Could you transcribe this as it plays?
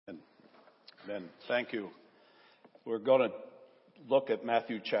Amen. Thank you. We're going to look at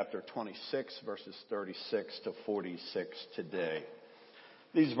Matthew chapter 26, verses 36 to 46 today.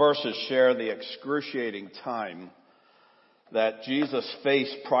 These verses share the excruciating time that Jesus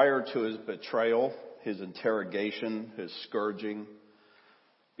faced prior to his betrayal, his interrogation, his scourging,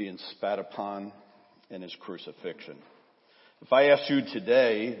 being spat upon, and his crucifixion. If I asked you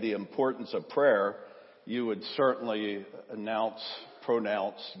today the importance of prayer, you would certainly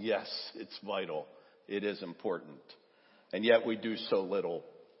pronounce, yes, it's vital. It is important. And yet we do so little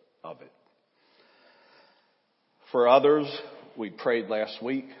of it. For others, we prayed last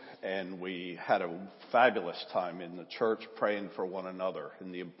week and we had a fabulous time in the church praying for one another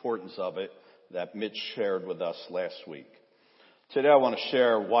and the importance of it that Mitch shared with us last week. Today I want to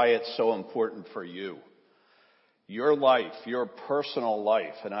share why it's so important for you. Your life, your personal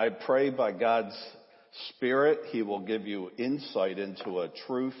life. And I pray by God's Spirit, He will give you insight into a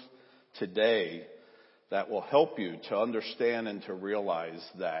truth today that will help you to understand and to realize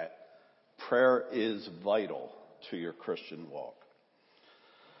that prayer is vital to your Christian walk.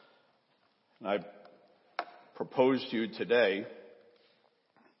 And I propose to you today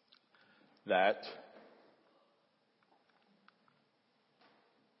that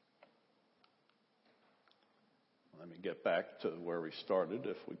let me get back to where we started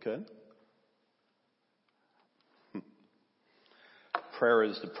if we could. Prayer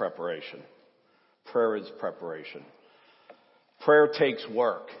is the preparation. Prayer is preparation. Prayer takes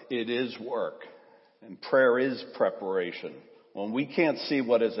work. It is work. And prayer is preparation. When we can't see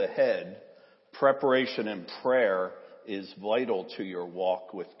what is ahead, preparation and prayer is vital to your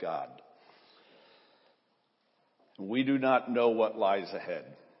walk with God. We do not know what lies ahead.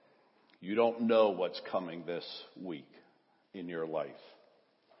 You don't know what's coming this week in your life.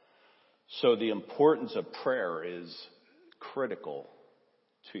 So the importance of prayer is critical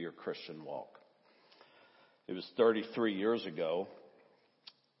to your Christian walk. It was 33 years ago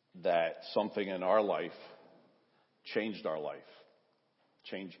that something in our life changed our life,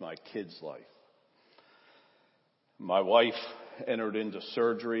 changed my kids' life. My wife entered into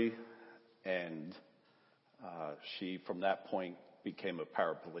surgery and she, from that point, became a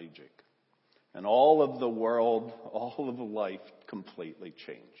paraplegic. And all of the world, all of life completely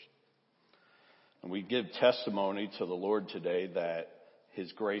changed. And we give testimony to the Lord today that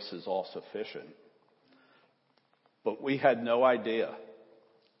His grace is all sufficient. But we had no idea.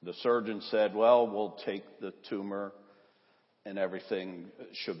 The surgeon said, well, we'll take the tumor and everything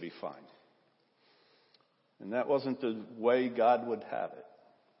should be fine. And that wasn't the way God would have it.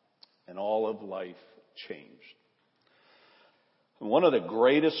 And all of life changed. And one of the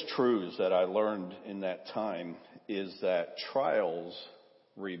greatest truths that I learned in that time is that trials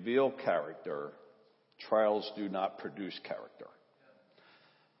reveal character. Trials do not produce character.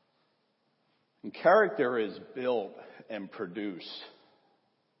 And character is built and produced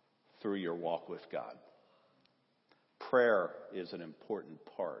through your walk with God. Prayer is an important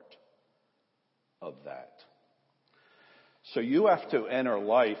part of that. So you have to enter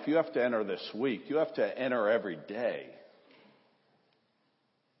life, you have to enter this week, you have to enter every day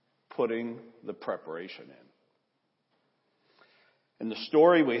putting the preparation in. And the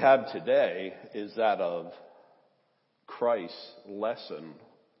story we have today is that of Christ's lesson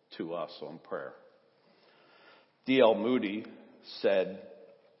to us on prayer. D.L. Moody said,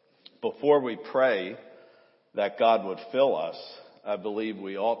 before we pray that God would fill us, I believe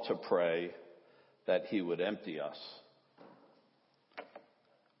we ought to pray that He would empty us.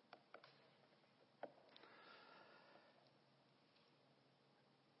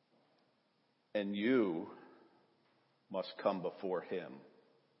 And you must come before Him.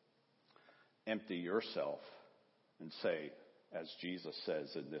 Empty yourself and say, as Jesus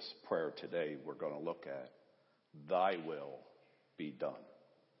says in this prayer today we're going to look at, Thy will be done.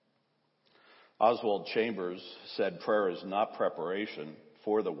 Oswald Chambers said prayer is not preparation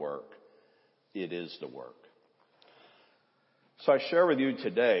for the work, it is the work. So I share with you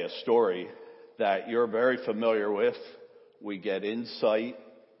today a story that you're very familiar with. We get insight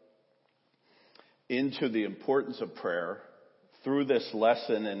into the importance of prayer through this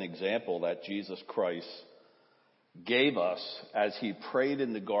lesson and example that Jesus Christ gave us as He prayed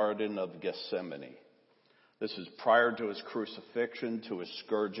in the Garden of Gethsemane. This is prior to His crucifixion, to His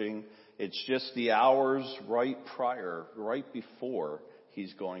scourging. It's just the hours right before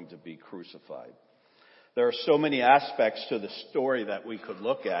He's going to be crucified. There are so many aspects to the story that we could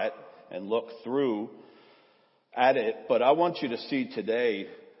look at and look through at it, but I want you to see today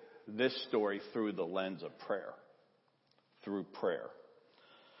this story through the lens of prayer, through prayer.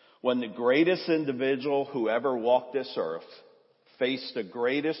 When the greatest individual who ever walked this earth faced the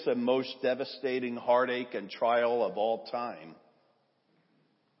greatest and most devastating heartache and trial of all time,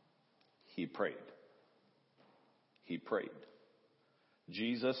 he prayed. He prayed.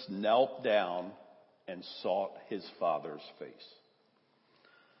 Jesus knelt down and sought his Father's face.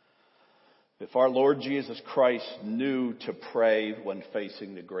 If our Lord Jesus Christ knew to pray when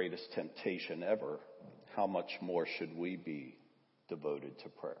facing the greatest temptation ever, how much more should we be devoted to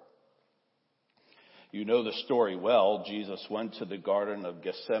prayer? You know the story well. Jesus went to the Garden of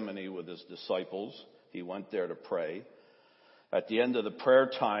Gethsemane with his disciples. He went there to pray. At the end of the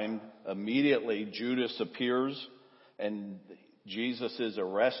prayer time, immediately Judas appears and Jesus is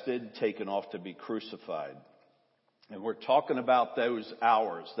arrested, taken off to be crucified. And we're talking about those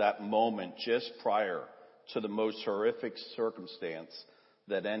hours, that moment just prior to the most horrific circumstance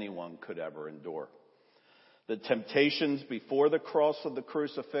that anyone could ever endure. The temptations before the cross of the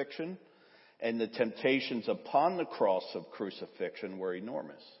crucifixion and the temptations upon the cross of crucifixion were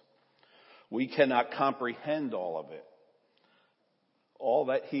enormous. We cannot comprehend all of it. All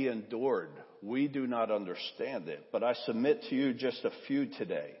that he endured, we do not understand it. But I submit to you just a few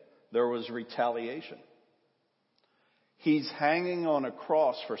today. There was retaliation. He's hanging on a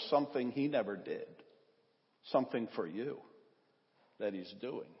cross for something he never did. Something for you that he's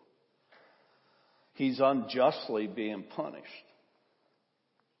doing. He's unjustly being punished.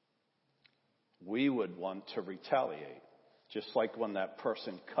 We would want to retaliate. Just like when that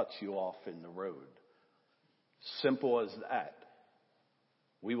person cuts you off in the road. Simple as that.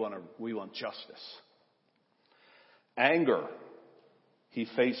 We want justice. Anger. He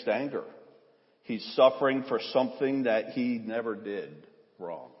faced anger. He's suffering for something that he never did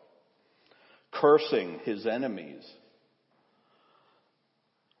wrong. Cursing his enemies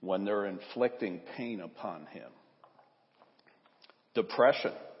when they're inflicting pain upon him.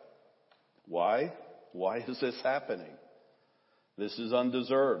 Depression. Why? Why is this happening? This is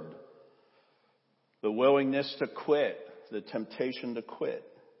undeserved. The willingness to quit, the temptation to quit.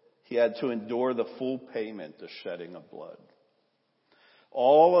 He had to endure the full payment, the shedding of blood.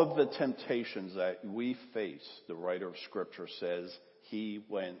 All of the temptations that we face, the writer of Scripture says, he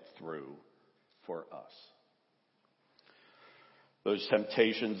went through for us. Those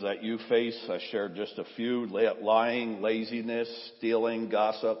temptations that you face, I shared just a few: lying, laziness, stealing,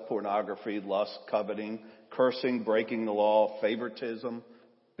 gossip, pornography, lust, coveting, cursing, breaking the law, favoritism,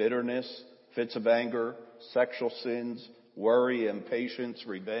 bitterness, fits of anger, sexual sins, worry, impatience,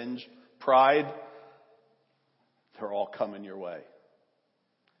 revenge, pride. They're all coming your way.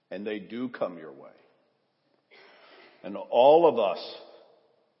 And they do come your way. And all of us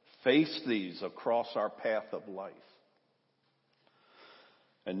face these across our path of life.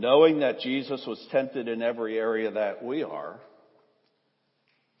 And knowing that Jesus was tempted in every area that we are,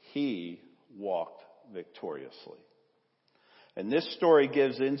 he walked victoriously. And this story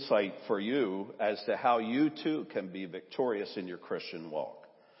gives insight for you as to how you too can be victorious in your Christian walk.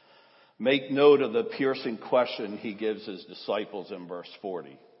 Make note of the piercing question he gives his disciples in verse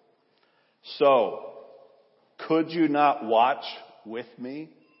 40. So, could you not watch with me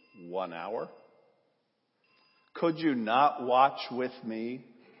 1 hour? Could you not watch with me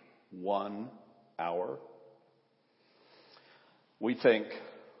 1 hour? We think,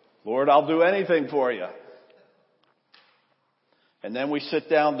 Lord, I'll do anything for you. And then we sit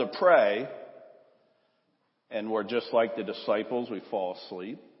down to pray, and we're just like the disciples, we fall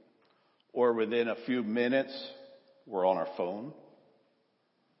asleep. Or within a few minutes, we're on our phone.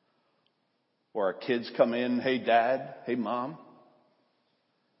 Or our kids come in, hey dad, hey mom.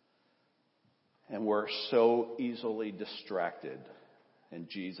 And we're so easily distracted. And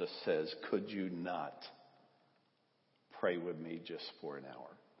Jesus says, could you not pray with me just for an hour?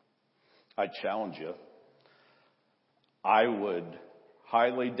 I challenge you. I would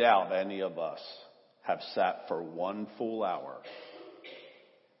highly doubt any of us have sat for 1 full hour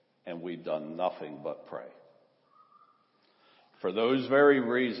and we've done nothing but pray. For those very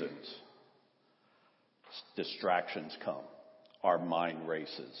reasons, distractions come. Our mind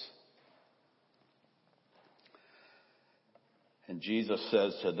races. And Jesus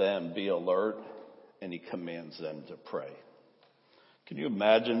says to them, be alert, and he commands them to pray. Can you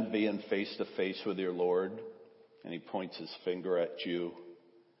imagine being face to face with your Lord, and he points his finger at you,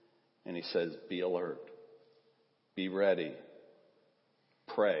 and he says, be alert, be ready,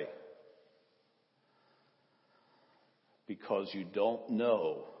 pray. Because you don't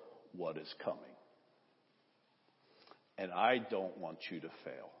know what is coming. And I don't want you to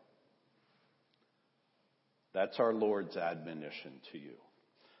fail. That's our Lord's admonition to you.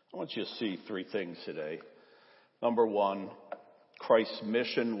 I want you to see 3 things today. Number 1, Christ's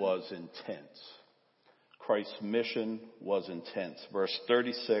mission was intense. Christ's mission was intense. Verse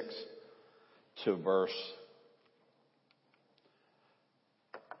 36 to verse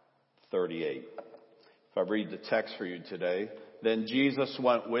 38. If I read the text for you today, then Jesus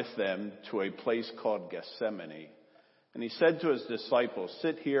went with them to a place called Gethsemane, and he said to his disciples,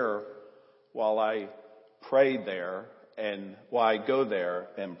 sit here while I pray there, and while I go there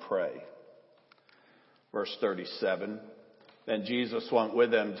and pray. Verse 37, then Jesus went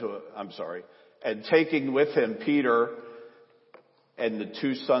with them and taking with him Peter and the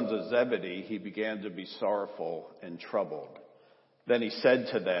two sons of Zebedee, he began to be sorrowful and troubled. Then he said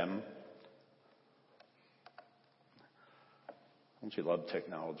to them, don't you love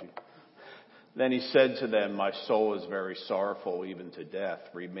technology? Then he said to them, my soul is very sorrowful, even to death.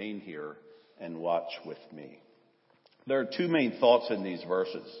 Remain here and watch with me. There are two main thoughts in these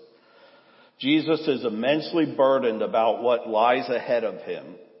verses. Jesus is immensely burdened about what lies ahead of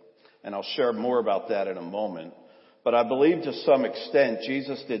him, and I'll share more about that in a moment. But I believe to some extent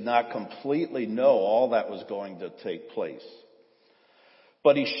Jesus did not completely know all that was going to take place.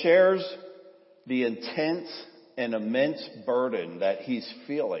 But he shares the intense and immense burden that he's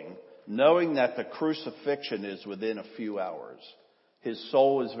feeling, knowing that the crucifixion is within a few hours. His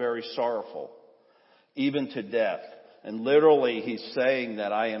soul is very sorrowful, even to death. And literally he's saying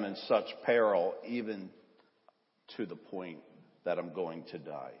that I am in such peril, even to the point that I'm going to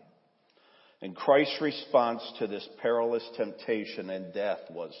die. And Christ's response to this perilous temptation and death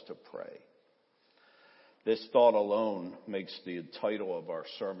was to pray. This thought alone makes the title of our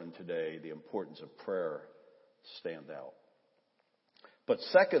sermon today, The Importance of Prayer, stand out. But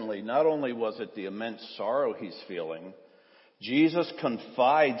secondly, not only was it the immense sorrow he's feeling, Jesus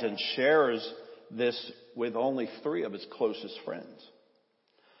confides and shares this with only 3 of his closest friends.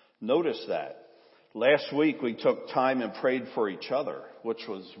 Notice that. Last week we took time and prayed for each other, which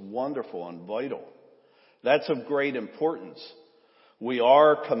was wonderful and vital. That's of great importance. We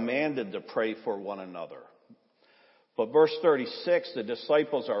are commanded to pray for one another. But verse 36, the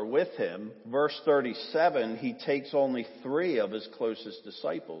disciples are with him. Verse 37, he takes only 3 of his closest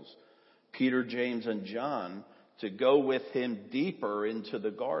disciples, Peter, James, and John, to go with him deeper into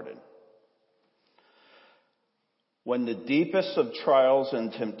the garden. When the deepest of trials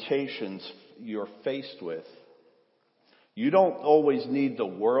and temptations you're faced with, you don't always need the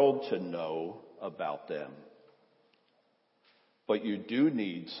world to know about them, but you do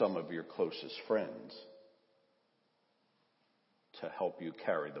need some of your closest friends to help you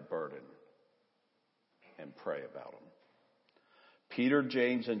carry the burden and pray about them. Peter,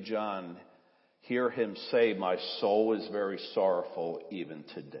 James, and John hear him say, my soul is very sorrowful, even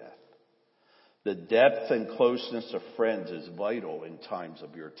to death. The depth and closeness of friends is vital in times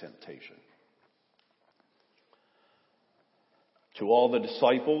of your temptation. To all the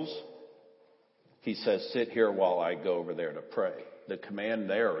disciples, he says, sit here while I go over there to pray. The command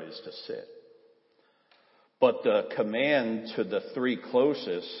there is to sit. But the command to the 3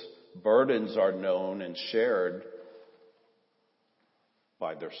 closest, burdens are known and shared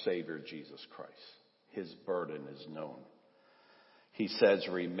by their Savior, Jesus Christ. His burden is known. He says,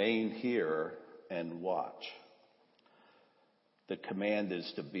 remain here and watch. The command is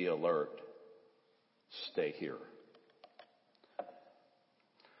to be alert. Stay here.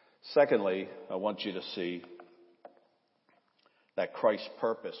 Secondly, I want you to see that Christ's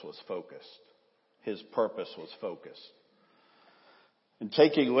purpose was focused. His purpose was focused. And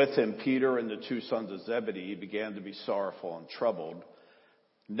taking with him Peter and the 2 sons of Zebedee, he began to be sorrowful and troubled.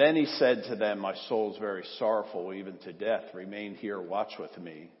 Then he said to them, my soul is very sorrowful, even to death. Remain here, watch with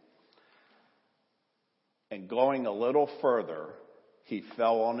me. And going a little further, he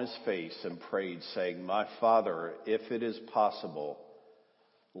fell on his face and prayed, saying, my Father, if it is possible,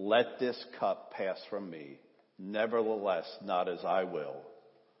 let this cup pass from me. Nevertheless, not as I will,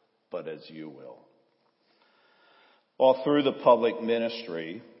 but as you will. All through the public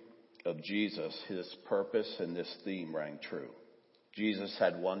ministry of Jesus, his purpose and this theme rang true. Jesus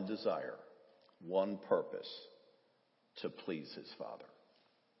had one desire, one purpose, to please his Father,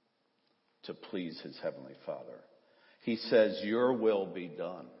 to please his Heavenly Father. He says, your will be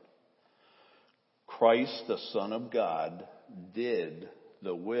done. Christ, the Son of God, did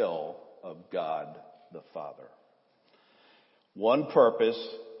the will of God the Father. One purpose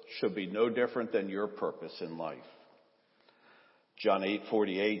should be no different than your purpose in life. John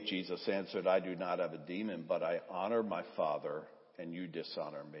 8:48, Jesus answered, I do not have a demon, but I honor my Father, and you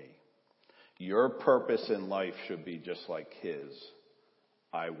dishonor me. Your purpose in life should be just like his.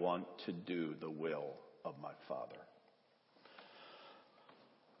 I want to do the will of my Father.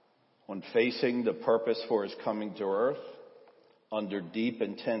 When facing the purpose for his coming to earth, under deep,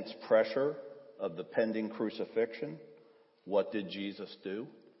 intense pressure of the pending crucifixion, what did Jesus do?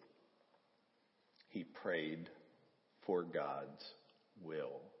 He prayed for God's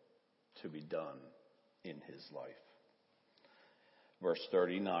will to be done in his life. Verse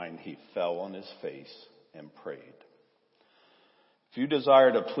 39, he fell on his face and prayed. If you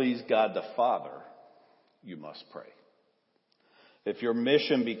desire to please God the Father, you must pray. If your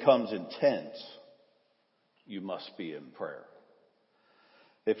mission becomes intense, you must be in prayer.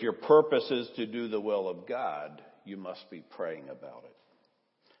 If your purpose is to do the will of God, you must be praying about it.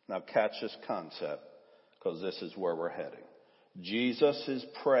 Now catch this concept, because this is where we're heading. Jesus is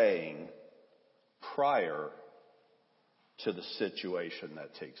praying prior to the situation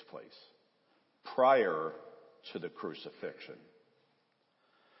that takes place, prior to the crucifixion.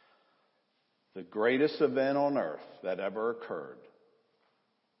 The greatest event on earth that ever occurred,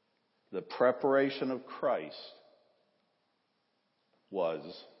 the preparation of Christ, was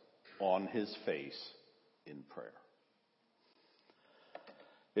on his face in prayer.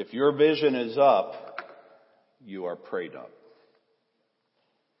 If your vision is up, you are prayed up.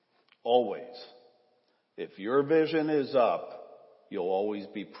 Always. If your vision is up, you'll always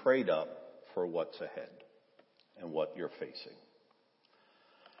be prayed up for what's ahead and what you're facing.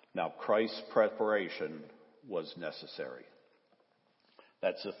 Now, Christ's preparation was necessary.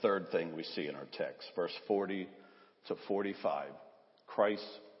 That's the third thing we see in our text. Verse 40 to 45.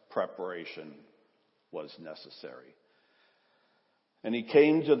 Christ's preparation was necessary. And he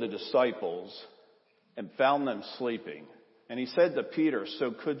came to the disciples and found them sleeping. And he said to Peter,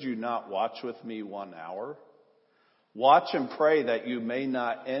 "So could you not watch with me 1 hour? Watch and pray that you may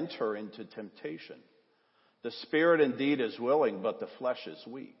not enter into temptation. The spirit indeed is willing, but the flesh is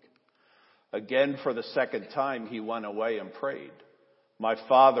weak." Again, for the second time, he went away and prayed, "My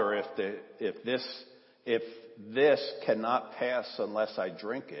Father, if this cannot pass unless I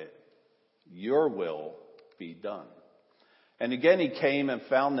drink it, your will be done." And again he came and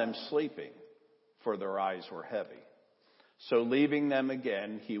found them sleeping, for their eyes were heavy. So leaving them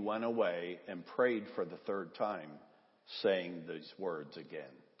again, he went away and prayed for the third time, saying these words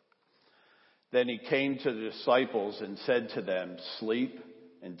again. Then he came to the disciples and said to them, "Sleep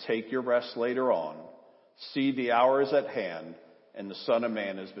and take your rest later on. See, the hour is at hand, and the Son of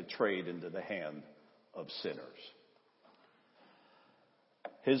Man is betrayed into the hand of sinners."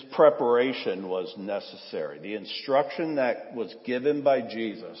 His preparation was necessary. The instruction that was given by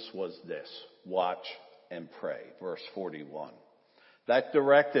Jesus was this: watch and pray. Verse 41. That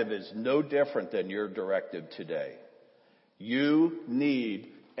directive is no different than your directive today. You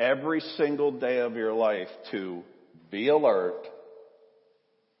need every single day of your life to be alert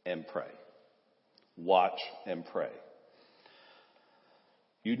and pray. Watch and pray.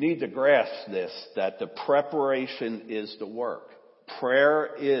 You need to grasp this, that the preparation is the work.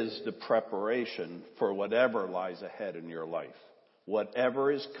 Prayer is the preparation for whatever lies ahead in your life.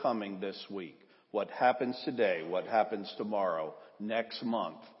 Whatever is coming this week. What happens today, what happens tomorrow, next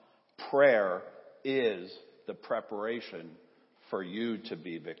month. Prayer is the preparation for you to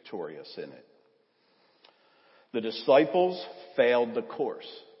be victorious in it. The disciples failed the course.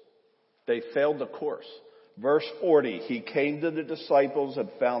 They failed the course. Verse 40, he came to the disciples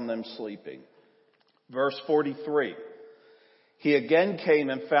and found them sleeping. Verse 43, he again came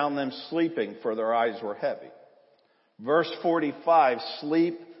and found them sleeping, for their eyes were heavy. Verse 45,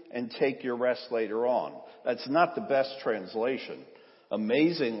 sleep and take your rest later on. That's not the best translation.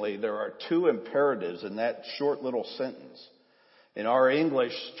 Amazingly, there are two imperatives in that short little sentence. In our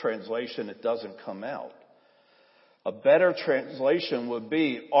English translation, it doesn't come out. A better translation would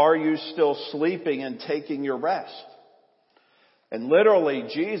be, are you still sleeping and taking your rest? And literally,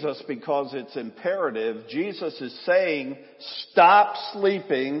 Jesus, because it's imperative, Jesus is saying, stop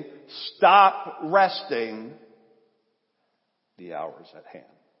sleeping, stop resting. The hour is at hand.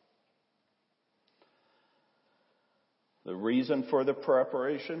 The reason for the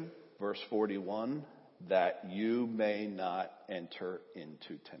preparation, verse 41, that you may not enter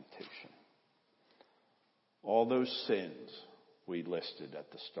into temptation. All those sins we listed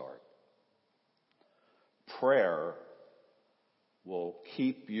at the start. Prayer will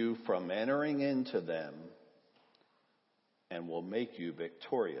keep you from entering into them and will make you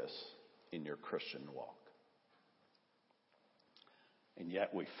victorious in your Christian walk. And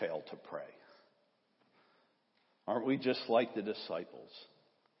yet we fail to pray. Aren't we just like the disciples?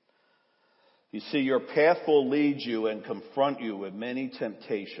 You see, your path will lead you and confront you with many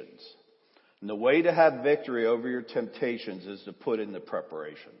temptations. And the way to have victory over your temptations is to put in the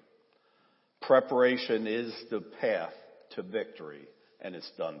preparation. Preparation is the path to victory, and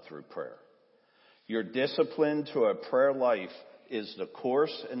it's done through prayer. Your discipline to a prayer life is the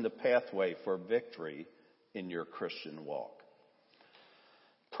course and the pathway for victory in your Christian walk.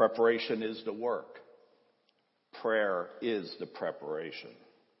 Preparation is the work. Prayer is the preparation.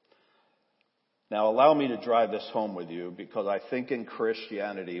 Now, allow me to drive this home with you, because I think in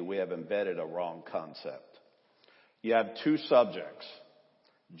Christianity we have embedded a wrong concept. You have two subjects,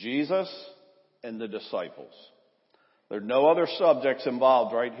 Jesus and the disciples. There are no other subjects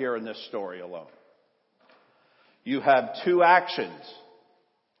involved right here in this story alone. You have two actions.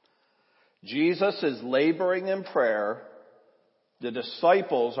 Jesus is laboring in prayer. The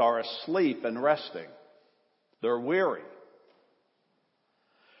disciples are asleep and resting. They're weary.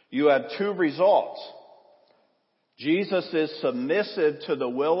 You have two results. Jesus is submissive to the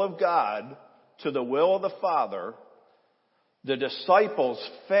will of God, to the will of the Father. The disciples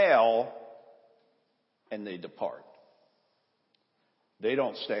fail and they depart. They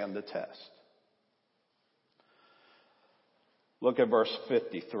don't stand the test. Look at verse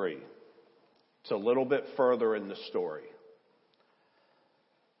 53. It's a little bit further in the story.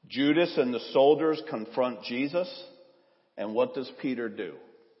 Judas and the soldiers confront Jesus, and what does Peter do?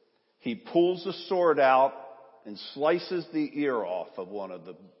 He pulls the sword out and slices the ear off of one of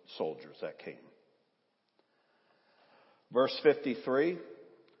the soldiers that came. Verse 53,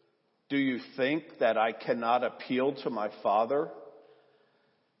 do you think that I cannot appeal to my Father,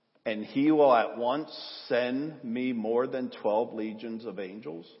 and he will at once send me more than 12 legions of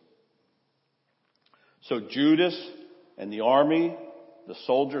angels? So Judas and the army, the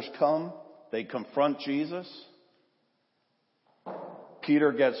soldiers come, they confront Jesus.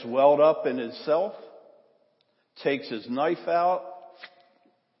 Peter gets welled up in himself, takes his knife out,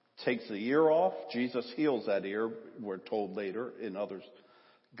 takes the ear off. Jesus heals that ear, we're told later in others'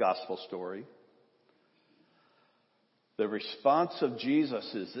 gospel story. The response of Jesus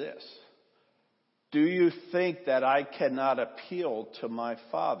is this: do you think that I cannot appeal to my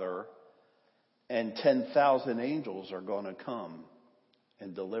Father and 10,000 angels are going to come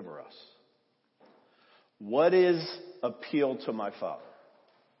and deliver us? What is appeal to my Father?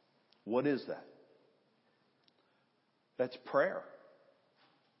 What is that? That's prayer.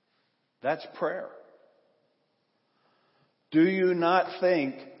 That's prayer. Do you not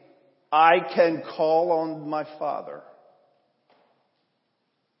think I can call on my Father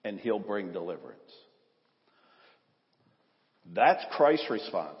and he'll bring deliverance? That's Christ's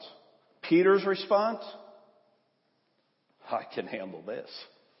response. Peter's response? I can handle this.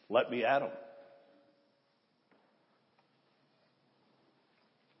 Let me at him.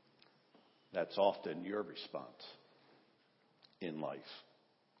 That's often your response in life.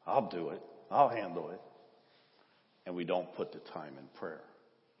 I'll do it. I'll handle it. And we don't put the time in prayer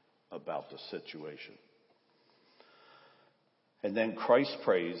about the situation. And then Christ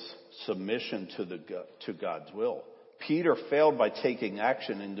prays submission to God's will. Peter failed by taking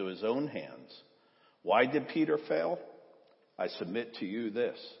action into his own hands. Why did Peter fail? I submit to you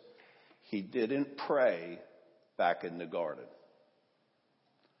this: he didn't pray back in the garden.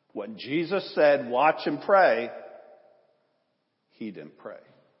 When Jesus said, watch and pray, he didn't pray.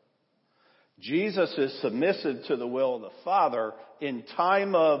 Jesus is submissive to the will of the Father in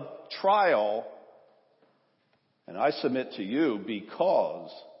time of trial. And I submit to you because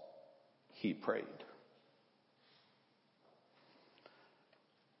he prayed.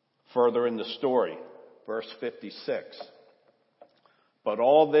 Further in the story, verse 56. But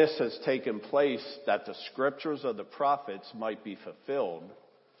all this has taken place that the scriptures of the prophets might be fulfilled.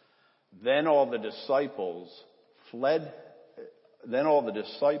 Then all the disciples fled. Then all the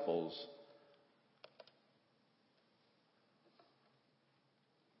disciples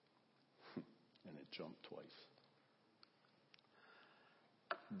and it jumped twice.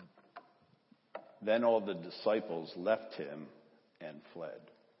 Then all the disciples left him and fled.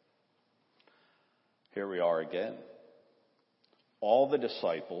 Here we are again. All the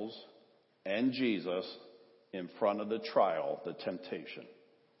disciples and Jesus in front of the trial, the temptation.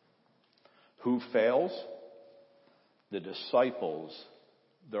 Who fails? The disciples.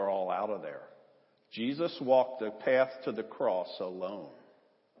 They're all out of there. Jesus walked the path to the cross alone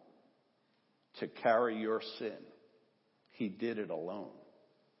to carry your sin. He did it alone.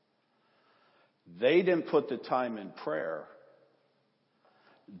 They didn't put the time in prayer.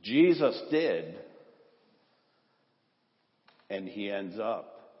 Jesus did. And he ends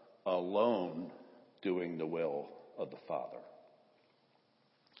up alone doing the will of the Father.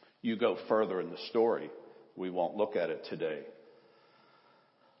 You go further in the story. We won't look at it today.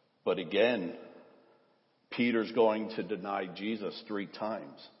 But again, Peter's going to deny Jesus 3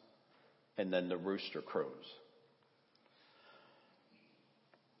 times. And then the rooster crows.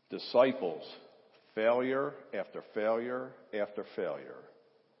 Disciples Failure after failure after failure.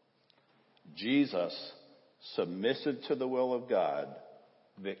 Jesus, submissive to the will of God,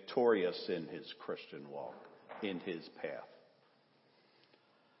 victorious in his Christian walk, in his path.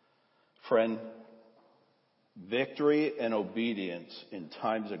 Friend, victory and obedience in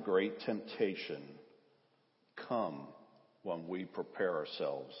times of great temptation come when we prepare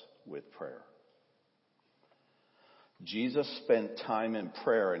ourselves with prayer. Jesus spent time in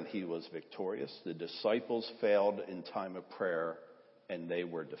prayer and he was victorious. The disciples failed in time of prayer and they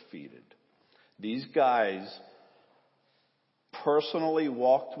were defeated. These guys personally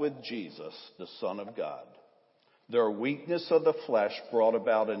walked with Jesus, the Son of God. Their weakness of the flesh brought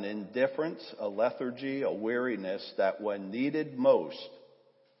about an indifference, a lethargy, a weariness that when needed most,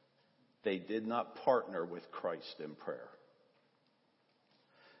 they did not partner with Christ in prayer.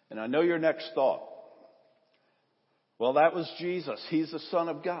 And I know your next thought, well, that was Jesus. He's the Son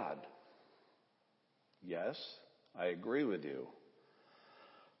of God. Yes, I agree with you.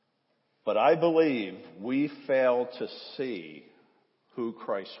 But I believe we fail to see who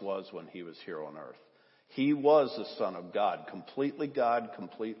Christ was when he was here on earth. He was the Son of God,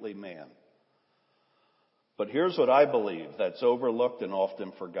 completely man. But here's what I believe that's overlooked and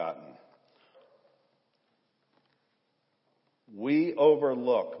often forgotten. We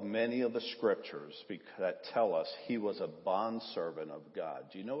overlook many of the scriptures that tell us he was a bondservant of God.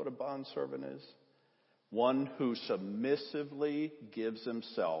 Do you know what a bondservant is? One who submissively gives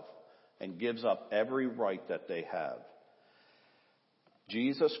himself and gives up every right that they have.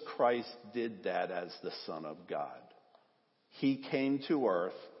 Jesus Christ did that as the Son of God. He came to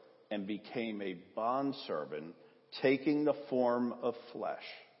earth and became a bondservant, taking the form of flesh.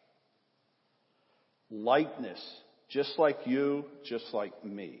 Likeness, just like you, just like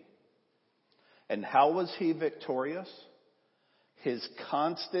me. And how was he victorious? His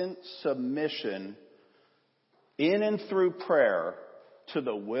constant submission in and through prayer to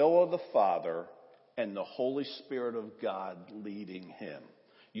the will of the Father and the Holy Spirit of God leading him.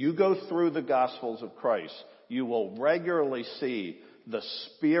 You go through the Gospels of Christ, you will regularly see the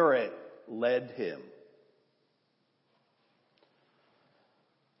Spirit led him.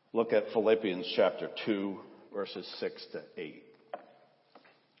 Look at Philippians chapter 2, verses 6 to 8.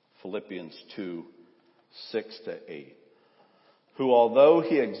 Philippians 2, 6 to 8. Who, although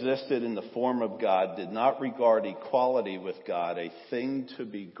he existed in the form of God, did not regard equality with God a thing to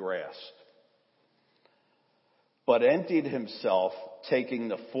be grasped, but emptied himself, taking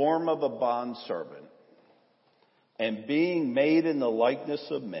the form of a bondservant, and being made in the likeness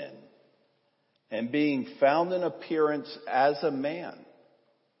of men, and being found in appearance as a man,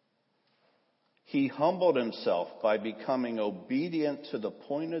 he humbled himself by becoming obedient to the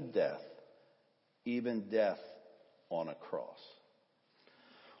point of death, even death on a cross.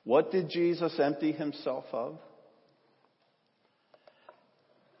 What did Jesus empty himself of?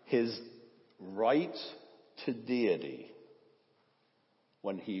 His right to deity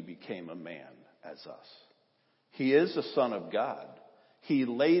when he became a man as us. He is the Son of God. He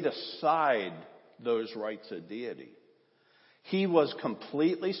laid aside those rights of deity. He was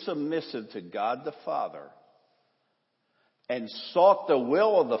completely submissive to God the Father and sought the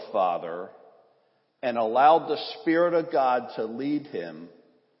will of the Father and allowed the Spirit of God to lead him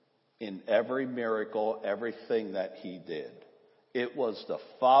in every miracle, everything that he did. It was the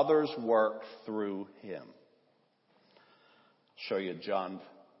Father's work through him. I'll show you John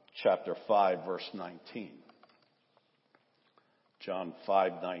chapter 5, verse 19. John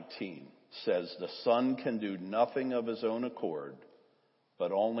 5:19 says, the Son can do nothing of his own accord,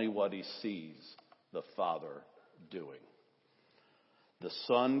 but only what he sees the Father doing. The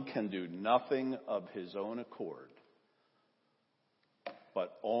Son can do nothing of his own accord,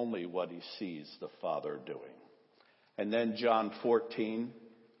 but only what he sees the Father doing. And then John 14,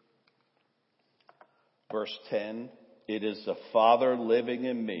 verse 10, it is the Father living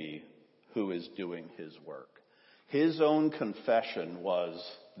in me who is doing his work. His own confession was,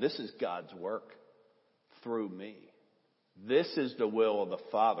 this is God's work through me. This is the will of the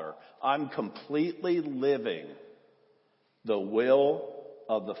Father. I'm completely living the will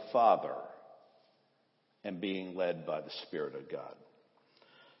of the Father and being led by the Spirit of God.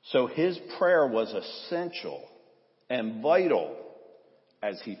 So his prayer was essential and vital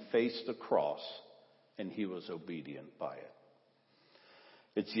as he faced the cross and he was obedient by it.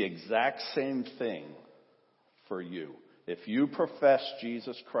 It's the exact same thing for you. If you profess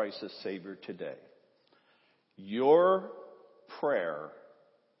Jesus Christ as Savior today, your prayer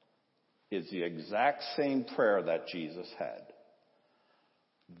is the exact same prayer that Jesus had.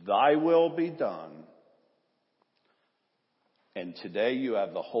 Thy will be done And today you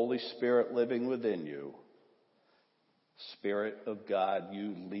have the Holy Spirit living within you. Spirit of God,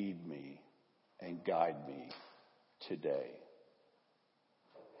 you lead me and guide me today.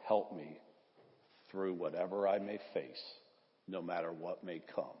 Help me through whatever I may face, no matter what may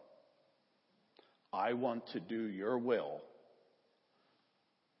come. I want to do your will.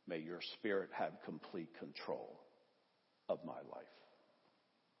 May your Spirit have complete control of my life.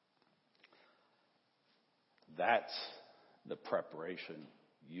 That's the preparation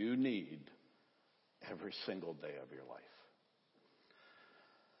you need every single day of your life.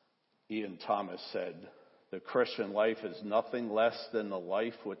 Ian Thomas said, the Christian life is nothing less than the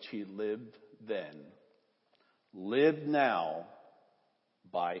life which he lived then, lived now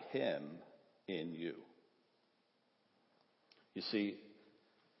by him in you. You see,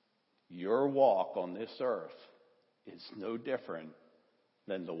 your walk on this earth is no different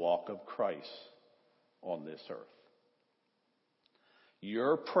than the walk of Christ on this earth.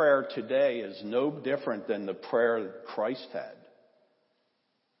 Your prayer today is no different than the prayer Christ had.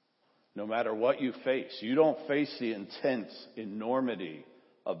 No matter what you face, you don't face the intense enormity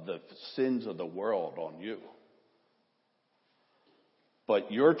of the sins of the world on you.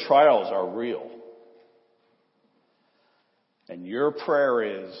 But your trials are real. And your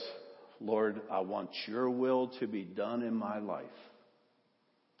prayer is, Lord, I want your will to be done in my life.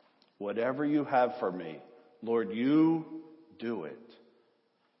 Whatever you have for me, Lord, you do it.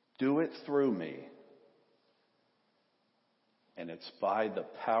 Do it through me. And it's by the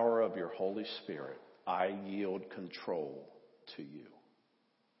power of your Holy Spirit, I yield control to you.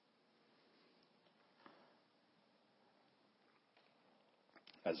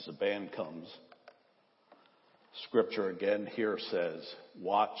 As the band comes, Scripture again here says,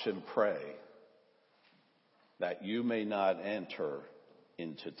 watch and pray that you may not enter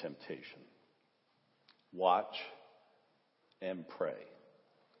into temptation. Watch and pray.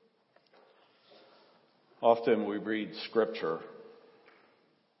 Often we read Scripture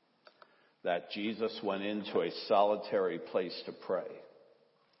that Jesus went into a solitary place to pray.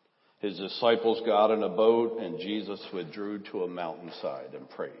 His disciples got in a boat and Jesus withdrew to a mountainside and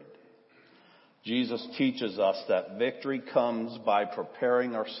prayed. Jesus teaches us that victory comes by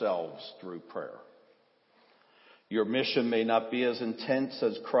preparing ourselves through prayer. Your mission may not be as intense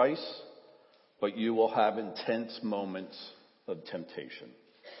as Christ's, but you will have intense moments of temptation.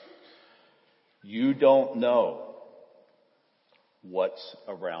 You don't know what's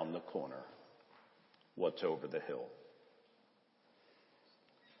around the corner, what's over the hill.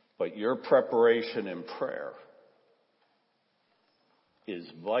 But your preparation in prayer is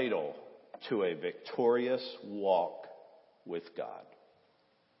vital to a victorious walk with God.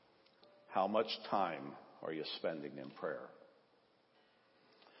 How much time are you spending in prayer?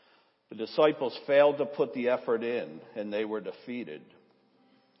 The disciples failed to put the effort in, and they were defeated.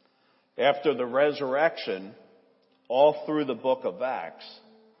 After the resurrection, all through the book of Acts,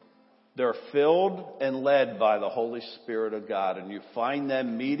 they're filled and led by the Holy Spirit of God, and you find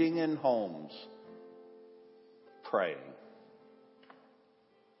them meeting in homes, praying.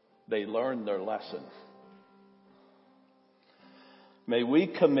 They learned their lesson. May we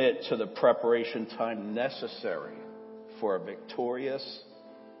commit to the preparation time necessary for a victorious,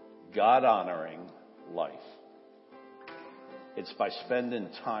 God-honoring life. It's by spending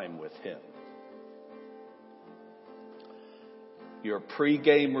time with Him. Your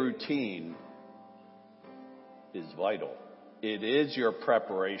pregame routine is vital. It is your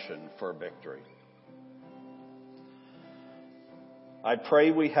preparation for victory. I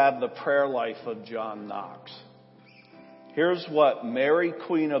pray we have the prayer life of John Knox. Here's what Mary,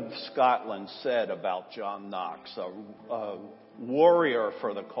 Queen of Scotland, said about John Knox, a warrior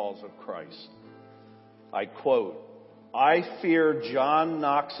for the cause of Christ. I quote, "I fear John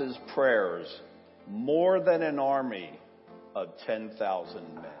Knox's prayers more than an army of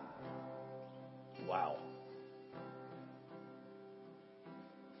 10,000 men." Wow.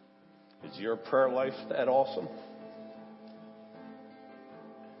 Is your prayer life that awesome?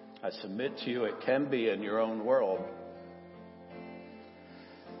 I submit to you, it can be in your own world.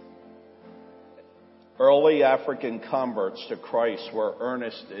 Early African converts to Christ were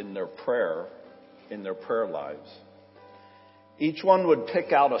earnest in their prayer lives. Each one would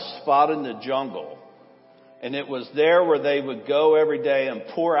pick out a spot in the jungle, and it was there where they would go every day and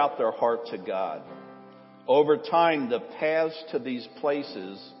pour out their heart to God. Over time, the paths to these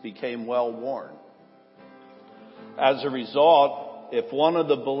places became well worn. As a result, if one of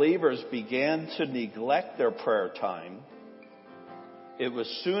the believers began to neglect their prayer time, it was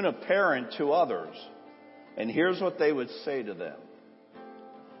soon apparent to others. And here's what they would say to them.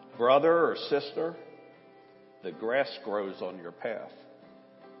 "Brother or sister, The grass grows on your path.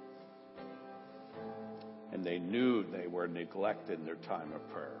 And they knew they were neglecting their time of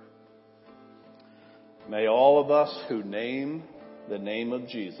prayer. May all of us who name the name of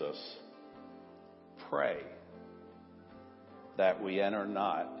Jesus pray that we enter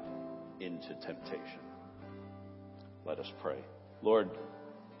not into temptation. Let us pray. Lord,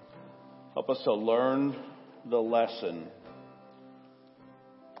 help us to learn the lesson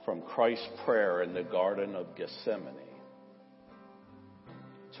from Christ's prayer in the Garden of Gethsemane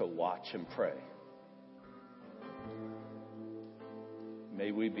to watch and pray.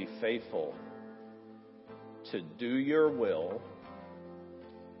 May we be faithful to do your will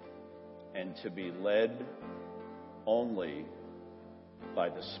and to be led only by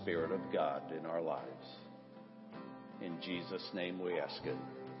the Spirit of God in our lives. In Jesus' name we ask it.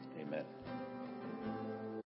 Amen.